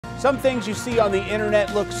Some things you see on the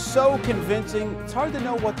internet look so convincing, it's hard to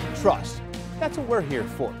know what to trust. That's what we're here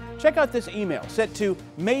for. Check out this email sent to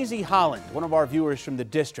Maisie Holland, one of our viewers from the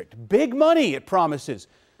district. Big money, it promises.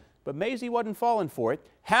 But Maisie wasn't falling for it.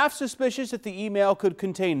 Half suspicious that the email could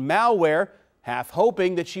contain malware, half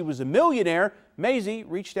hoping that she was a millionaire, Maisie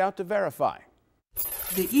reached out to verify.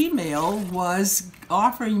 The email was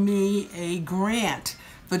offering me a grant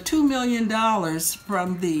for $2 million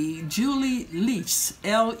from the Julie Leach,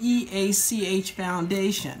 L-E-A-C-H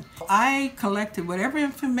Foundation. I collected whatever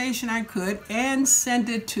information I could and sent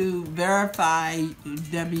it to Verify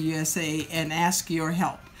WSA and ask your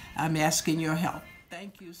help. I'm asking your help.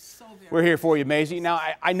 Thank you so very much. We're here for you, Maisie. Now,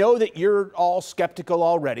 I know that you're all skeptical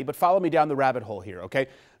already, but follow me down the rabbit hole here, okay?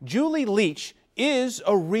 Julie Leach is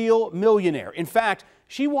a real millionaire. In fact,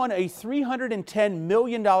 she won a $310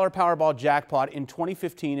 million Powerball jackpot in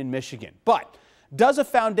 2015 in Michigan. But does a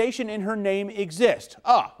foundation in her name exist?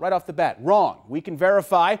 Right off the bat, wrong. We can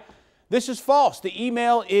verify. This is false. The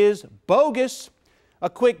email is bogus. A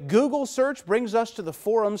quick Google search brings us to the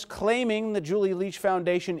forums claiming the Julie Leach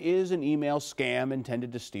Foundation is an email scam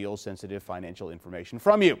intended to steal sensitive financial information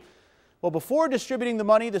from you. Well, before distributing the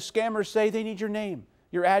money, the scammers say they need your name,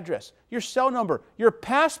 your address, your cell number, your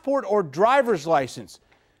passport or driver's license.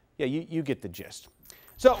 Yeah, you get the gist.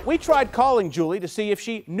 So we tried calling Julie to see if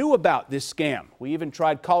she knew about this scam. We even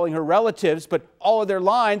tried calling her relatives, but all of their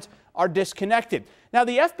lines are disconnected. Now,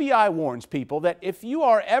 the FBI warns people that if you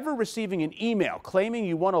are ever receiving an email claiming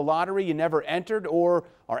you won a lottery you never entered or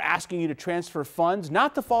are asking you to transfer funds,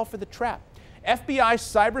 not to fall for the trap. FBI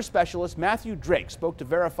cyber specialist Matthew Drake spoke to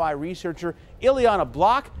Verify researcher Ileana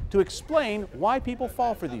Block to explain why people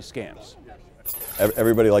fall for these scams.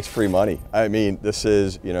 Everybody likes free money. I mean, this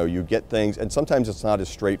is, you get things, and sometimes it's not as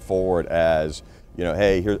straightforward as,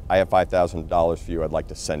 hey, here, I have $5,000 for you, I'd like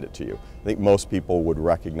to send it to you. I think most people would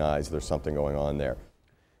recognize there's something going on there.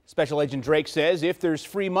 Special Agent Drake says if there's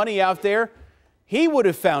free money out there, he would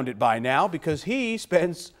have found it by now because he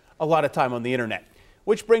spends a lot of time on the internet.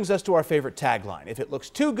 Which brings us to our favorite tagline. If it looks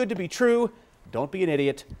too good to be true, don't be an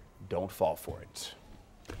idiot, don't fall for it.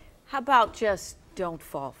 How about just don't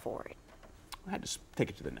fall for it? I had to take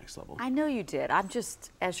it to the next level. I know you did. I'm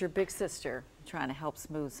just, as your big sister, trying to help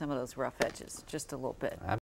smooth some of those rough edges just a little bit.